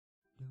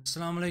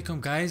Assalamu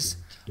alaikum guys,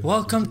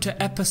 welcome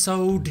to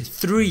episode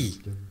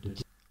 3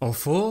 or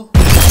 4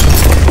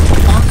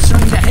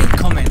 answering the hate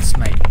comments,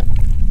 mate.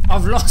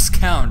 I've lost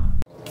count.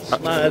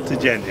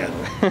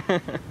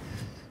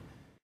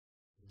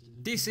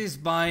 This is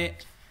by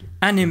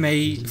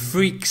Anime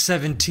Freak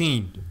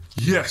 17.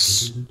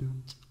 Yes,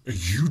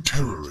 you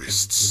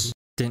terrorists.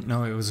 Didn't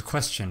know it was a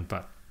question,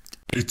 but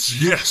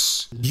It's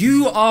yes.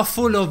 you are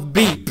full of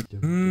beep.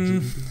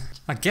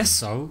 I guess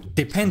so.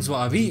 Depends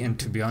what I've eaten,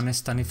 to be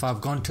honest, and if I've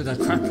gone to the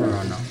crapper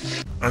or not.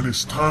 And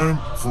it's time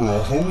for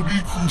a holy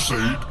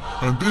crusade,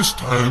 and this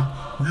time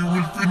we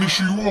will finish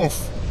you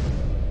off.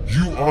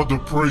 You are the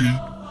prey,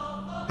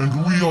 and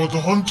we are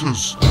the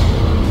hunters.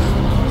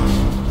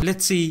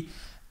 Let's see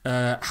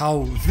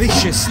how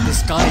vicious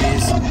this guy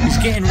is. He's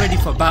getting ready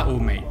for battle,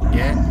 mate,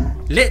 yeah?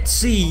 Let's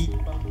see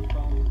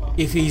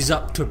if he's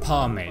up to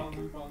par, mate.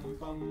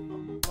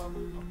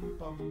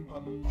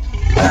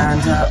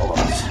 And,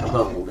 alright, I've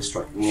got all this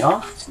right in the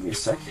art. Give me a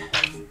sec.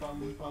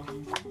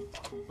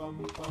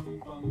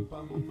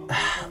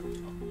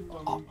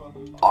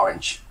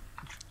 Orange.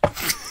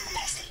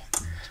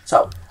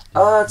 So,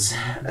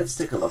 let's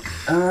take a look.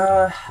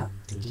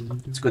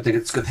 It's a good thing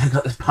I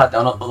got this part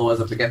down,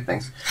 otherwise I forget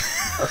things.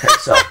 Okay,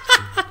 so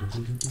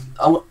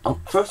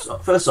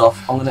first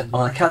off, I'm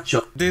gonna catch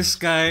up. This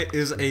guy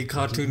is a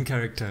cartoon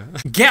character.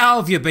 Get out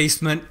of your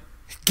basement,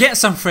 get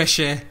some fresh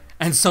air,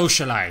 and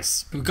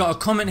socialize. We've got a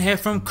comment here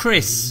from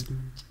Chris.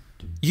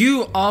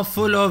 You are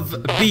full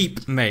of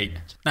beep, mate.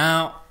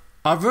 Now,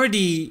 I've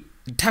already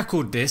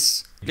tackled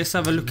this. Let's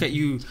have a look at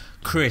you,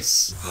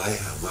 Chris. Hi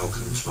and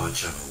welcome to my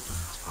channel.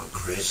 I'm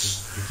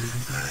Chris,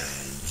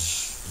 and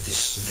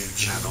this new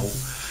channel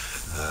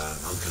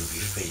I'm going to be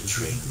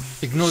featuring.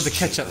 Ignore the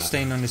ketchup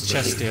stain on his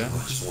chest here.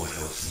 More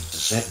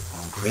healthy.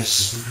 I'm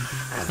Chris.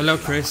 And Hello, if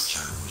you like Chris.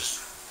 my channels,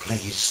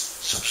 please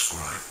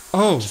subscribe.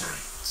 Oh,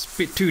 it's a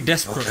bit too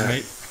desperate, Okay.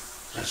 mate.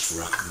 Let's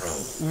rock and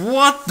roll.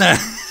 What the?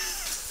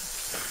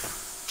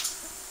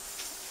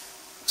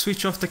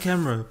 Switch off the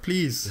camera,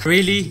 please.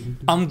 Really?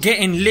 I'm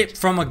getting lip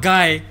from a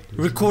guy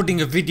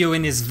recording a video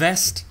in his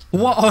vest?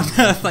 What on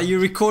earth are you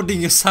recording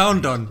your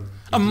sound on?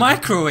 A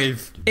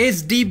microwave?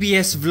 It's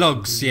DBS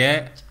Vlogs,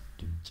 yeah?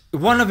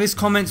 One of his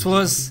comments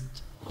was,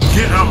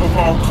 Get out of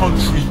our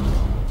country,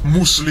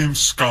 Muslim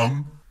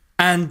scum.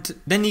 and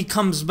then he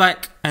comes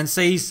back and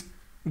says,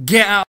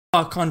 get out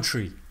of our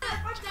country.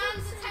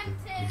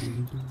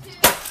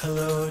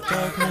 Hello,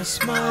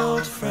 darkness, my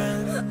old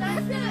friend.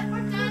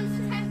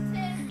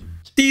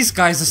 These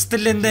guys are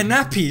still in their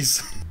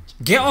nappies.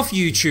 Get off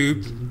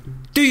YouTube,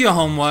 do your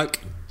homework,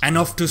 and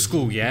off to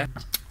school, yeah?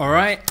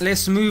 Alright,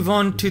 let's move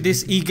on to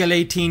this Eagle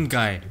 18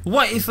 guy.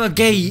 What if a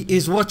gay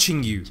is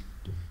watching you?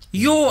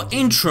 Your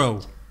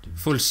intro,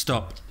 full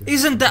stop.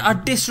 Isn't that a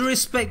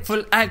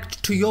disrespectful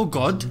act to your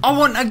God? I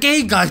want a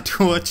gay guy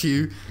to watch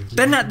you.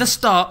 Then at the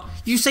start,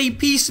 you say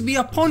peace be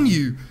upon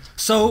you.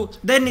 So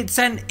then it's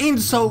an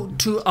insult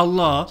to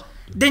Allah.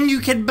 Then you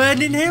can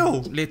burn in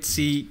hell. Let's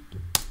see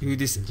who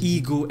this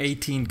Eagle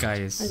 18 guy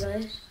Hi is.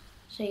 guys,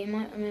 so you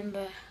might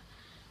remember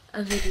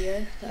a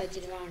video that I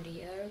did around a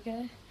year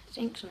ago, I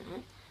think something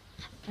like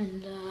that,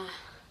 and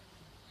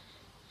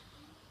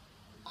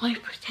I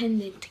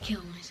pretended to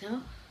kill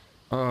myself.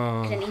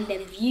 Oh. I didn't need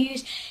any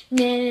views.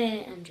 No,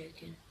 I'm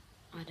joking.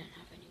 I don't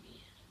have any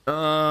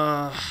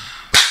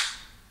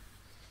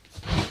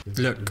views.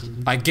 Look,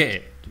 I get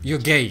it. You're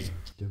gay.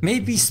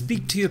 Maybe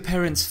speak to your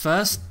parents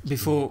first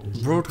before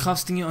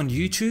broadcasting it on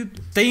YouTube.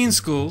 Stay in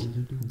school.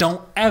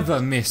 Don't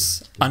ever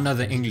miss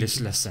another English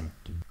lesson.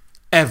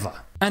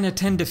 Ever. And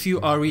attend a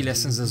few RE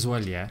lessons as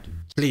well, yeah?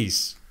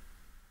 Please.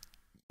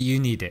 You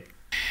need it.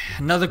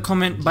 Another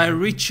comment by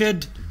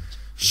Richard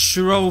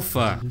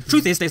Schrofer.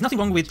 Truth is, there's nothing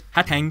wrong with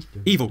hatang,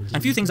 evil,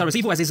 and few things are as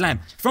evil as Islam.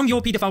 From your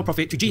paedophile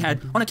prophet to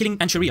jihad, honor killing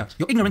and sharia,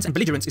 your ignorance and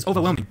belligerence is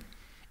overwhelming.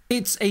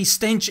 It's a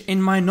stench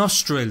in my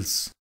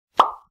nostrils.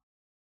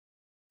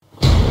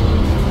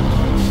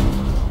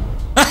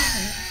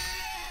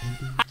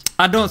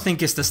 I don't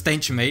think it's the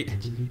stench, mate.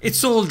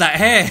 It's all that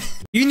hair.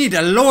 You need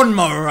a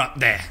lawnmower up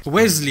there.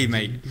 Wesley,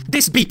 mate.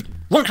 This beep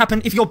won't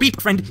happen if your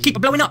beep friend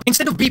keep blowing up.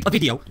 Instead of beep a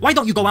video, why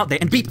don't you go out there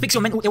and beep fix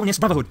your mental illness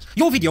brotherhood?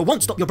 Your video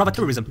won't stop your brother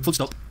terrorism. Full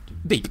stop.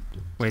 Beep.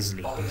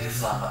 Wesley. Oke,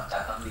 selamat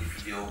datang di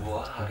video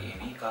gua hari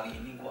ini. Kali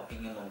ini gua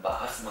ingin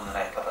membahas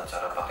mengenai tata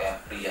cara pakaian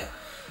pria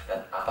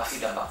dan apa sih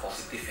dampak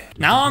positifnya.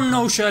 Now I'm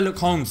no Sherlock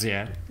Holmes,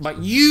 yeah,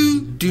 but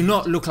you do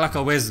not look like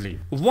a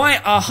Wesley.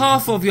 Why are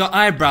half of your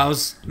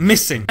eyebrows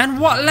missing? And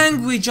what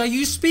language are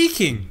you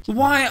speaking?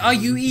 Why are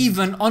you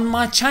even on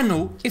my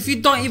channel if you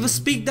don't even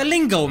speak the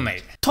lingo,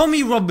 mate?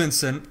 Tommy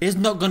Robinson is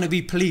not gonna be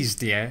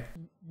pleased, yeah?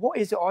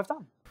 What is it I've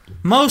done?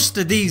 Most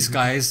of these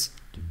guys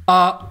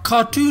are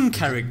cartoon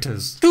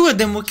characters. Two of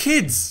them were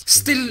kids,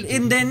 still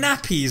in their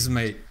nappies,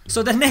 mate.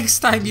 So the next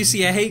time you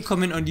see a hate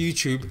comment on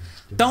YouTube,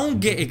 don't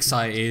get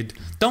excited,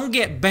 don't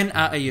get bent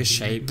out of your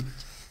shape.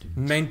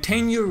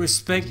 Maintain your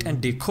respect and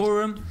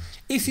decorum.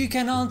 If you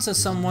can answer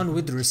someone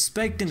with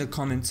respect in the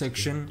comment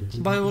section,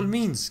 by all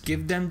means,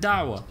 give them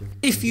dawah.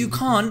 If you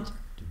can't,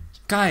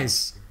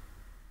 guys,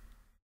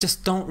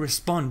 just don't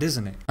respond,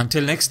 isn't it?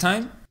 Until next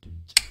time,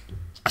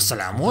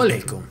 Assalamu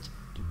alaikum.